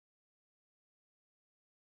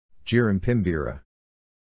Jirimpimbira.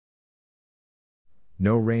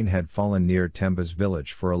 No rain had fallen near Temba's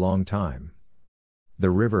village for a long time. The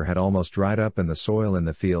river had almost dried up and the soil in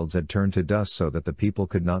the fields had turned to dust so that the people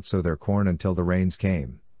could not sow their corn until the rains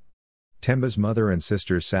came. Temba's mother and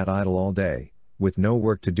sisters sat idle all day, with no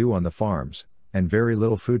work to do on the farms, and very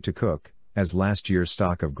little food to cook, as last year's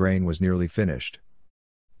stock of grain was nearly finished.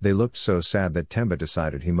 They looked so sad that Temba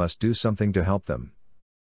decided he must do something to help them.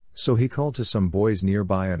 So he called to some boys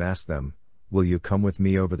nearby and asked them, "Will you come with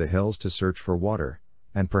me over the hills to search for water,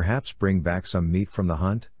 and perhaps bring back some meat from the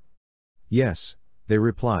hunt?" "Yes," they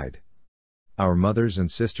replied. "Our mothers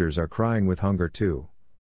and sisters are crying with hunger too.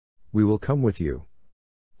 We will come with you."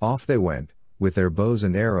 Off they went, with their bows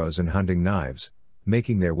and arrows and hunting knives,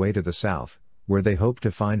 making their way to the south, where they hoped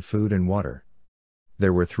to find food and water.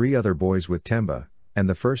 There were 3 other boys with Temba, and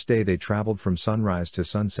the first day they traveled from sunrise to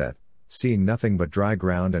sunset, seeing nothing but dry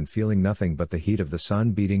ground and feeling nothing but the heat of the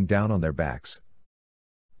sun beating down on their backs.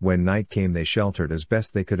 When night came they sheltered as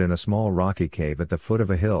best they could in a small rocky cave at the foot of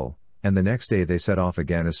a hill, and the next day they set off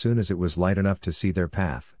again as soon as it was light enough to see their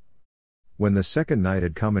path. When the second night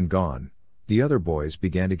had come and gone, the other boys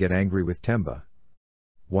began to get angry with Temba.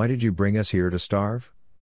 "Why did you bring us here to starve?"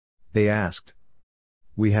 they asked.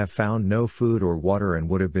 "We have found no food or water and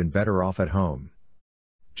would have been better off at home.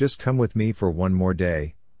 Just come with me for one more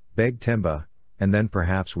day," begged Temba, "and then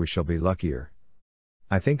perhaps we shall be luckier.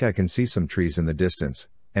 I think I can see some trees in the distance,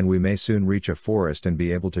 and we may soon reach a forest and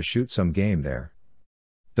be able to shoot some game there."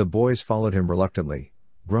 The boys followed him reluctantly,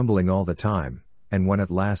 grumbling all the time, and when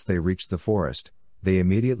at last they reached the forest, they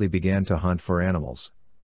immediately began to hunt for animals.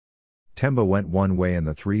 Temba went one way and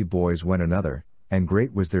the 3 boys went another, and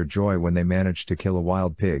great was their joy when they managed to kill a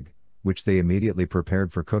wild pig, which they immediately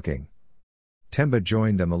prepared for cooking. Temba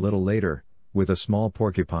joined them a little later, with a small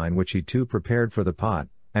porcupine which he too prepared for the pot,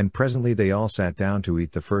 and presently they all sat down to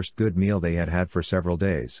eat the first good meal they had had for several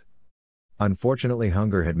days. Unfortunately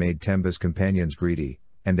hunger had made Temba's companions greedy,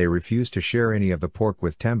 and they refused to share any of the pork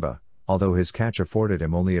with Temba, although his catch afforded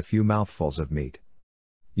him only a few mouthfuls of meat.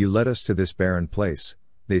 "You led us to this barren place,"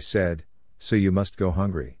 they said, "so you must go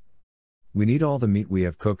hungry. We need all the meat we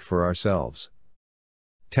have cooked for ourselves."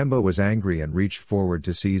 Temba was angry and reached forward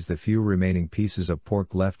to seize the few remaining pieces of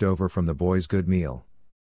pork left over from the boys' good meal.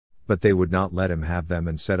 But they would not let him have them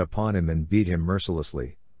and set upon him and beat him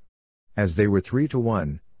mercilessly. As they were 3 to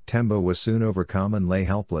 1, Temba was soon overcome and lay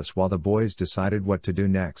helpless while the boys decided what to do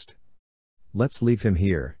next. "Let's leave him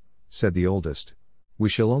here," said the oldest. "We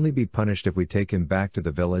shall only be punished if we take him back to the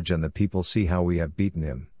village and the people see how we have beaten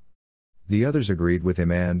him." The others agreed with him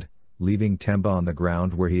and, leaving Temba on the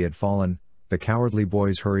ground where he had fallen, the cowardly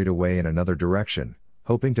boys hurried away in another direction,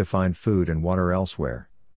 hoping to find food and water elsewhere.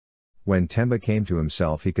 When Temba came to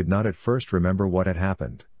himself he could not at first remember what had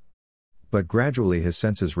happened. But gradually his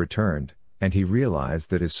senses returned, and he realized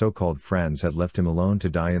that his so-called friends had left him alone to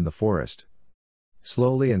die in the forest.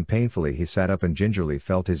 Slowly and painfully he sat up and gingerly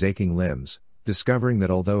felt his aching limbs, discovering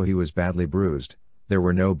that although he was badly bruised, there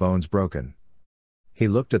were no bones broken. He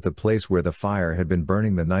looked at the place where the fire had been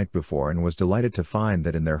burning the night before and was delighted to find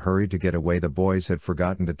that in their hurry to get away the boys had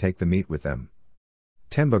forgotten to take the meat with them.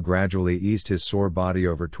 Temba gradually eased his sore body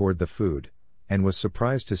over toward the food, and was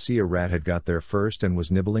surprised to see a rat had got there first and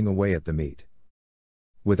was nibbling away at the meat.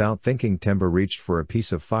 Without thinking Temba reached for a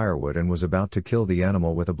piece of firewood and was about to kill the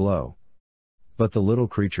animal with a blow. But the little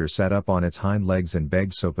creature sat up on its hind legs and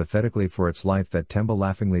begged so pathetically for its life that Temba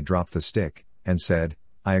laughingly dropped the stick, and said,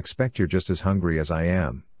 "I expect you're just as hungry as I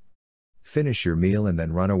am. Finish your meal and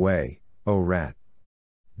then run away, oh rat."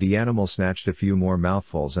 The animal snatched a few more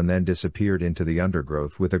mouthfuls and then disappeared into the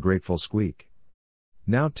undergrowth with a grateful squeak.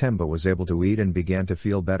 Now Temba was able to eat and began to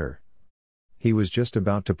feel better. He was just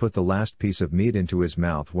about to put the last piece of meat into his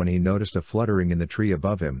mouth when he noticed a fluttering in the tree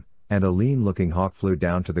above him, and a lean-looking hawk flew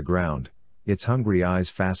down to the ground, its hungry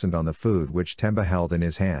eyes fastened on the food which Temba held in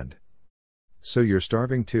his hand. "So you're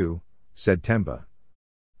starving too," said Temba.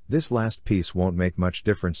 "This last piece won't make much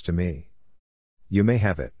difference to me. You may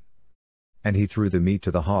have it." And he threw the meat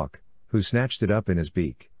to the hawk, who snatched it up in his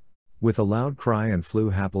beak, with a loud cry and flew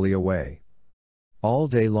happily away. All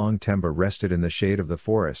day long Temba rested in the shade of the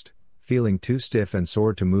forest, feeling too stiff and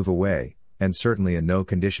sore to move away, and certainly in no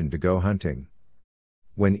condition to go hunting.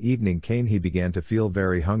 When evening came he began to feel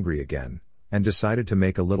very hungry again, and decided to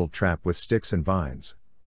make a little trap with sticks and vines.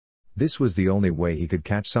 This was the only way he could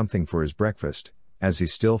catch something for his breakfast, as he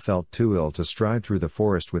still felt too ill to stride through the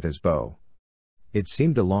forest with his bow. It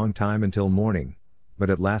seemed a long time until morning, but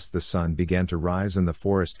at last the sun began to rise and the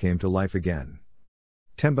forest came to life again.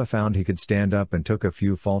 Temba found he could stand up and took a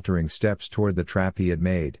few faltering steps toward the trap he had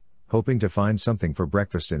made, hoping to find something for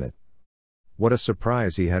breakfast in it. What a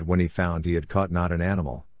surprise he had when he found he had caught not an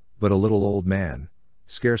animal, but a little old man,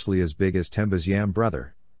 scarcely as big as Temba's yam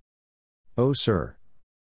brother. "Oh, sir!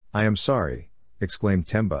 I am sorry," exclaimed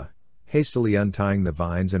Temba, hastily untying the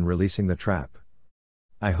vines and releasing the trap.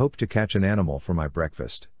 "I hoped to catch an animal for my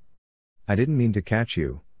breakfast. I didn't mean to catch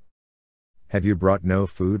you." "Have you brought no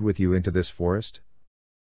food with you into this forest?"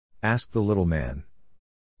 asked the little man.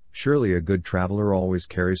 "Surely a good traveler always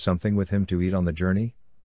carries something with him to eat on the journey?"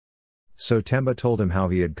 So Temba told him how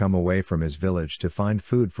he had come away from his village to find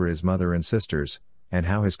food for his mother and sisters, and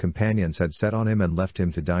how his companions had set on him and left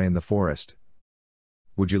him to die in the forest.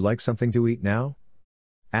 "Would you like something to eat now?"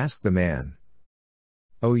 asked the man.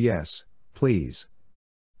 "Oh yes, please,"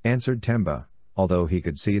 answered Temba, although he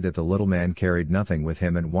could see that the little man carried nothing with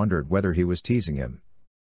him and wondered whether he was teasing him.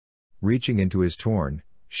 Reaching into his torn,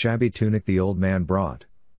 shabby tunic, the old man brought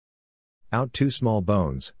out 2 small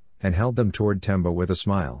bones, and held them toward Temba with a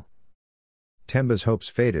smile. Temba's hopes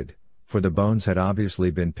faded, for the bones had obviously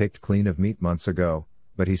been picked clean of meat months ago,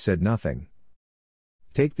 but he said nothing.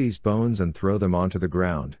 "Take these bones and throw them onto the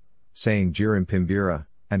ground, saying Jirimpimbira,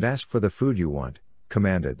 and ask for the food you want,"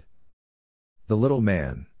 commanded the little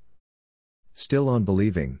man. Still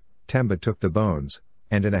unbelieving, Temba took the bones,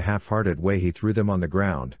 and in a half-hearted way he threw them on the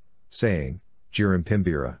ground, saying,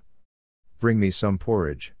 "Jirimpimbira, bring me some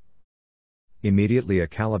porridge." Immediately a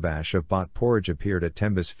calabash of bought porridge appeared at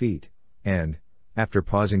Temba's feet, and, after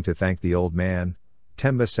pausing to thank the old man,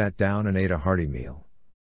 Temba sat down and ate a hearty meal.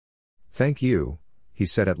 "Thank you," he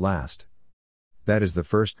said at last. "That is the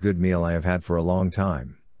first good meal I have had for a long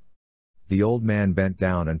time." The old man bent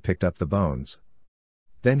down and picked up the bones.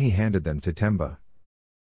 Then he handed them to Temba.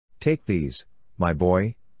 "Take these, my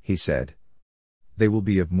boy," he said. "They will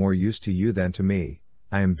be of more use to you than to me.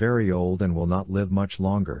 I am very old and will not live much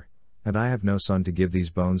longer, and I have no son to give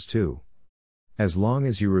these bones to. As long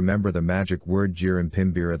as you remember the magic word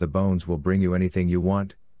Jirimpimbira, the bones will bring you anything you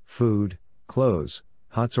want: food, clothes,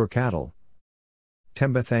 huts or cattle."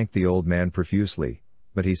 Temba thanked the old man profusely,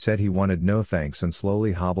 but he said he wanted no thanks and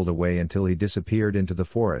slowly hobbled away until he disappeared into the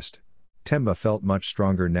forest. Temba felt much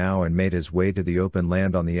stronger now and made his way to the open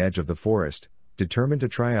land on the edge of the forest, determined to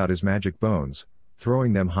try out his magic bones.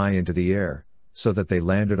 Throwing them high into the air, so that they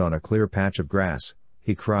landed on a clear patch of grass,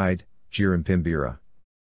 he cried, "Jirimpimbira,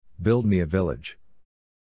 build me a village."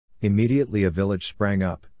 Immediately a village sprang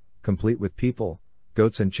up, complete with people,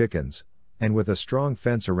 goats and chickens, and with a strong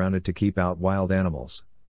fence around it to keep out wild animals.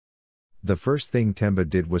 The first thing Temba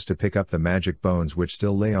did was to pick up the magic bones which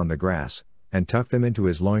still lay on the grass, and tuck them into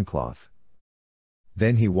his loincloth.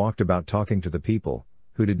 Then he walked about talking to the people,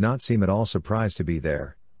 who did not seem at all surprised to be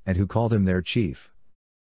there, and who called him their chief.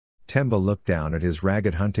 Temba looked down at his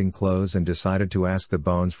ragged hunting clothes and decided to ask the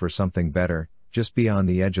bones for something better. Just beyond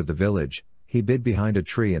the edge of the village, he hid behind a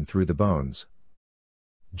tree and threw the bones.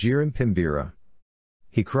 "Jirimpimbira,"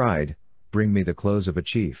 he cried, "bring me the clothes of a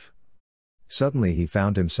chief." Suddenly he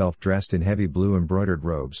found himself dressed in heavy blue embroidered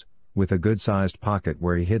robes, with a good-sized pocket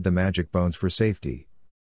where he hid the magic bones for safety.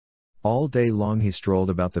 All day long he strolled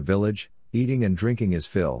about the village, eating and drinking his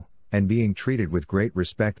fill, and being treated with great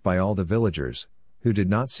respect by all the villagers, who did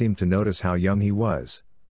not seem to notice how young he was.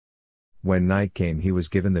 When night came he was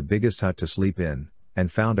given the biggest hut to sleep in,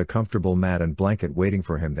 and found a comfortable mat and blanket waiting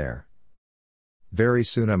for him there. "Very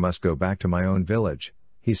soon I must go back to my own village,"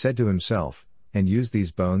 he said to himself, "and use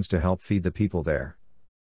these bones to help feed the people there."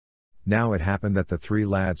 Now it happened that the 3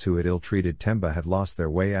 lads who had ill-treated Temba had lost their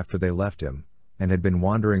way after they left him, and had been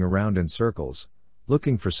wandering around in circles,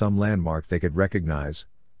 looking for some landmark they could recognize,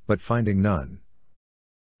 but finding none.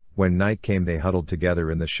 When night came they huddled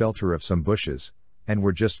together in the shelter of some bushes, and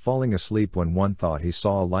were just falling asleep when one thought he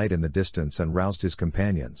saw a light in the distance and roused his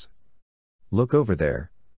companions. "Look over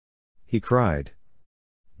there," he cried.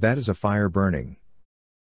 "That is a fire burning."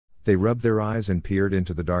 They rubbed their eyes and peered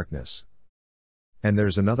into the darkness. "And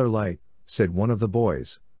there's another light," said one of the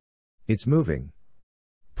boys. "It's moving.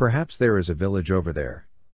 Perhaps there is a village over there.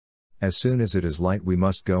 As soon as it is light we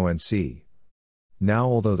must go and see." Now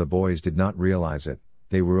although the boys did not realize it,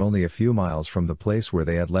 they were only a few miles from the place where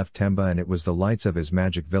they had left Temba, and it was the lights of his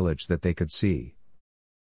magic village that they could see.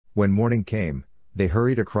 When morning came, they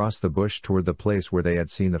hurried across the bush toward the place where they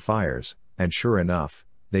had seen the fires, and sure enough,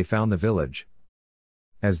 they found the village.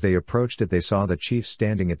 As they approached it they saw the chief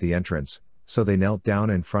standing at the entrance, so they knelt down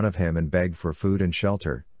in front of him and begged for food and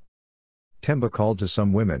shelter. Temba called to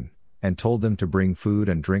some women, and told them to bring food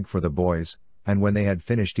and drink for the boys, and when they had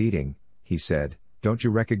finished eating, he said, "Don't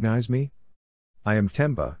you recognize me? I am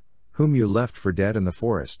Temba, whom you left for dead in the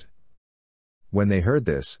forest." When they heard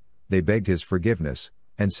this, they begged his forgiveness,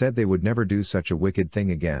 and said they would never do such a wicked thing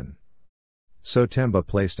again. So Temba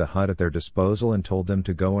placed a hut at their disposal and told them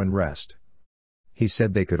to go and rest. He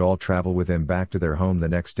said they could all travel with him back to their home the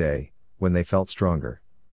next day, when they felt stronger.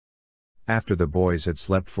 After the boys had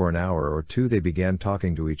slept for an hour or two, they began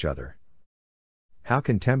talking to each other. How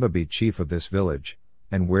can Temba be chief of this village,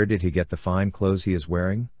 and where did he get the fine clothes he is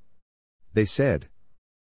wearing? They said.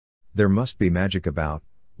 There must be magic about,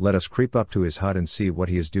 let us creep up to his hut and see what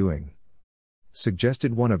he is doing,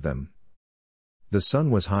 suggested one of them. The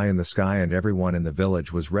sun was high in the sky and everyone in the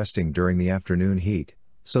village was resting during the afternoon heat,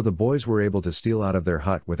 so the boys were able to steal out of their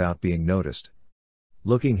hut without being noticed.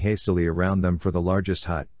 Looking hastily around them for the largest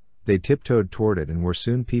hut, they tiptoed toward it and were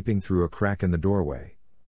soon peeping through a crack in the doorway.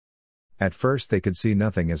 At first they could see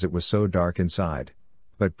nothing as it was so dark inside,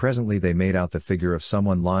 but presently they made out the figure of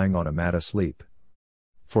someone lying on a mat asleep.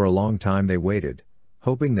 For a long time they waited,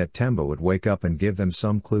 hoping that Temba would wake up and give them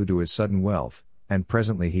some clue to his sudden wealth, and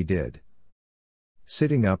presently he did.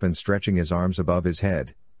 Sitting up and stretching his arms above his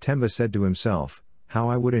head, Temba said to himself, "How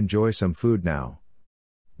I would enjoy some food now.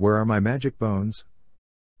 Where are my magic bones?"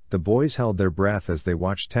 The boys held their breath as they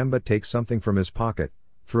watched Temba take something from his pocket,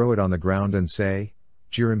 throw it on the ground and say,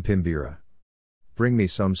 "Jirimpimbira. Bring me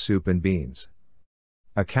some soup and beans."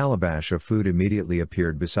 A calabash of food immediately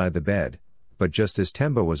appeared beside the bed, but just as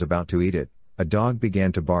Temba was about to eat it, a dog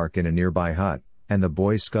began to bark in a nearby hut, and the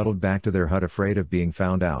boys scuttled back to their hut afraid of being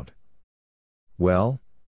found out. "Well?"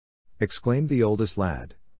 exclaimed the oldest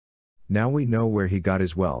lad. "Now we know where he got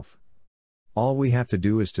his wealth. All we have to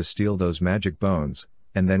do is to steal those magic bones,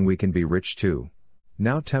 and then we can be rich too."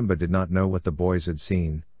 Now Temba did not know what the boys had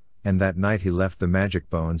seen, and that night he left the magic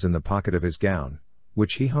bones in the pocket of his gown,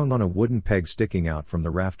 which he hung on a wooden peg sticking out from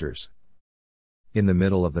the rafters. In the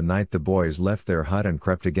middle of the night the boys left their hut and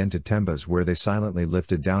crept again to Temba's, where they silently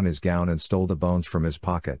lifted down his gown and stole the bones from his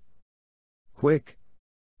pocket. "Quick!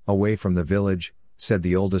 Away from the village," said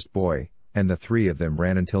the oldest boy, and the three of them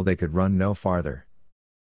ran until they could run no farther.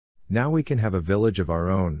 "Now we can have a village of our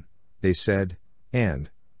own," they said, and,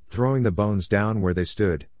 throwing the bones down where they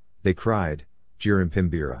stood, they cried,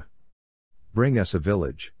 "Jirimpimbira. Bring us a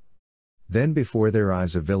village." Then before their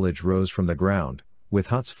eyes a village rose from the ground, with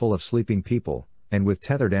huts full of sleeping people, and with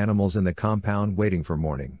tethered animals in the compound waiting for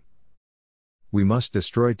morning. "We must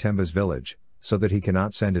destroy Temba's village, so that he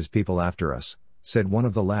cannot send his people after us," said one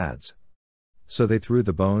of the lads. So they threw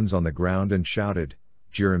the bones on the ground and shouted,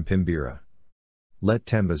 "Jirimpimbira. Let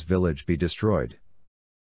Temba's village be destroyed."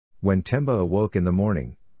 When Temba awoke in the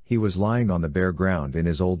morning, he was lying on the bare ground in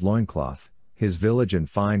his old loincloth. His village and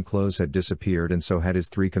fine clothes had disappeared, and so had his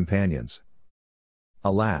three companions.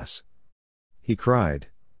 "Alas!" he cried.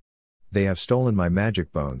 "They have stolen my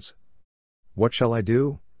magic bones. What shall I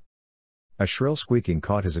do?" A shrill squeaking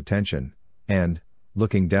caught his attention, and,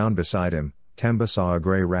 looking down beside him, Temba saw a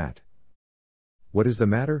grey rat. "What is the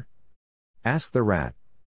matter?" asked the rat.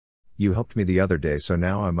 "You helped me the other day, so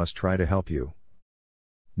now I must try to help you."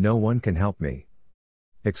 "No one can help me,"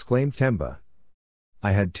 exclaimed Temba.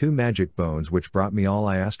 "I had 2 magic bones which brought me all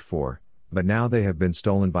I asked for, but now they have been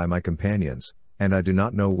stolen by my companions, and I do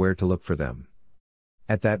not know where to look for them."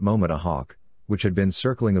 At that moment a hawk, which had been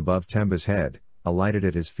circling above Temba's head, alighted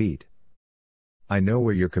at his feet. "I know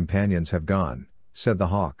where your companions have gone," said the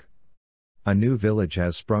hawk. "A new village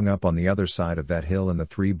has sprung up on the other side of that hill and the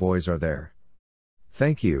 3 boys are there."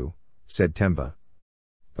 "Thank you," said Temba.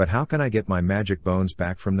 "But how can I get my magic bones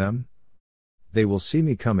back from them? They will see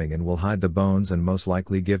me coming and will hide the bones and most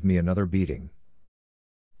likely give me another beating."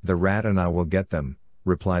 "The rat and I will get them,"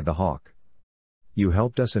 replied the hawk. "You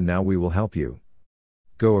helped us and now we will help you.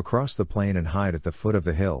 Go across the plain and hide at the foot of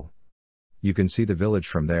the hill. You can see the village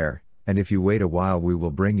from there, and if you wait a while we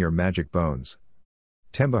will bring your magic bones."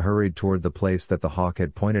 Temba hurried toward the place that the hawk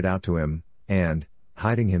had pointed out to him, and,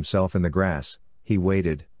 hiding himself in the grass, he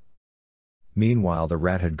waited. Meanwhile the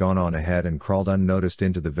rat had gone on ahead and crawled unnoticed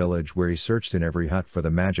into the village, where he searched in every hut for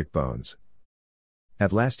the magic bones.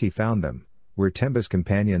 At last he found them, where Temba's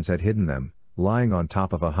companions had hidden them, lying on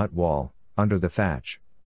top of a hut wall, under the thatch.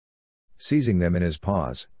 Seizing them in his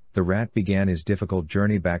paws, the rat began his difficult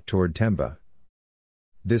journey back toward Temba.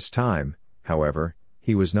 This time, however,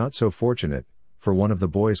 he was not so fortunate, for one of the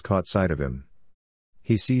boys caught sight of him.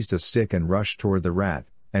 He seized a stick and rushed toward the rat,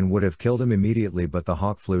 and would have killed him immediately, but the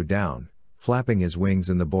hawk flew down, flapping his wings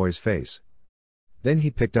in the boy's face. Then he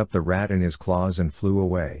picked up the rat in his claws and flew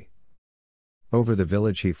away. Over the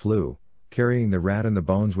village he flew, carrying the rat and the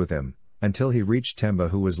bones with him, until he reached Temba,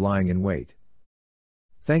 who was lying in wait.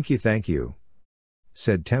 Thank you,"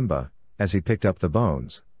 said Temba, as he picked up the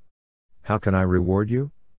bones. "How can I reward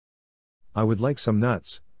you?" "I would like some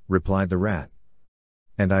nuts," replied the rat.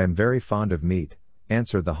 "And I am very fond of meat,"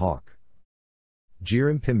 answered the hawk.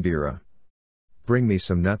 "Jirimpimbira. "Bring me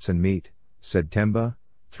some nuts and meat," said Temba,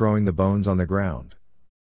 throwing the bones on the ground.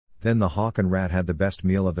 Then the hawk and rat had the best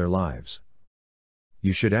meal of their lives.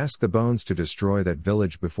 "You should ask the bones to destroy that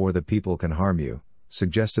village before the people can harm you,"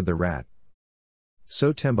 suggested the rat.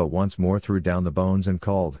 So Temba once more threw down the bones and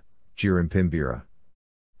called, "Jirimpimbira.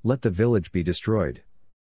 Let the village be destroyed."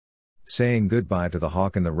 Saying goodbye to the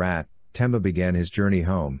hawk and the rat, Temba began his journey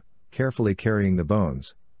home, carefully carrying the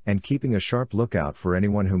bones, and keeping a sharp lookout for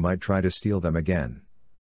anyone who might try to steal them again.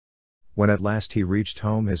 When at last he reached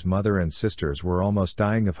home, his mother and sisters were almost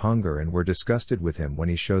dying of hunger and were disgusted with him when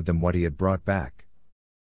he showed them what he had brought back.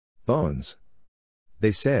 "Bones,"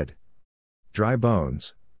 they said. "Dry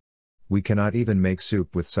bones. We cannot even make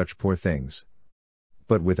soup with such poor things."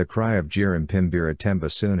 But with a cry of Jirimpimbira, Temba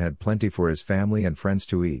soon had plenty for his family and friends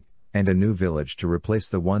to eat, and a new village to replace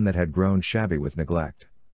the one that had grown shabby with neglect.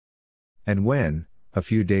 And when, a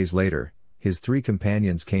few days later, his 3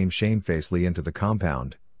 companions came shamefacedly into the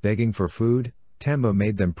compound, begging for food, Temba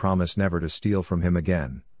made them promise never to steal from him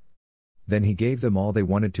again. Then he gave them all they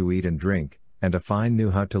wanted to eat and drink, and a fine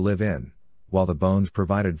new hut to live in, while the bones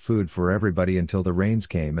provided food for everybody until the rains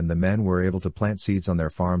came and the men were able to plant seeds on their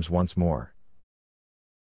farms once more.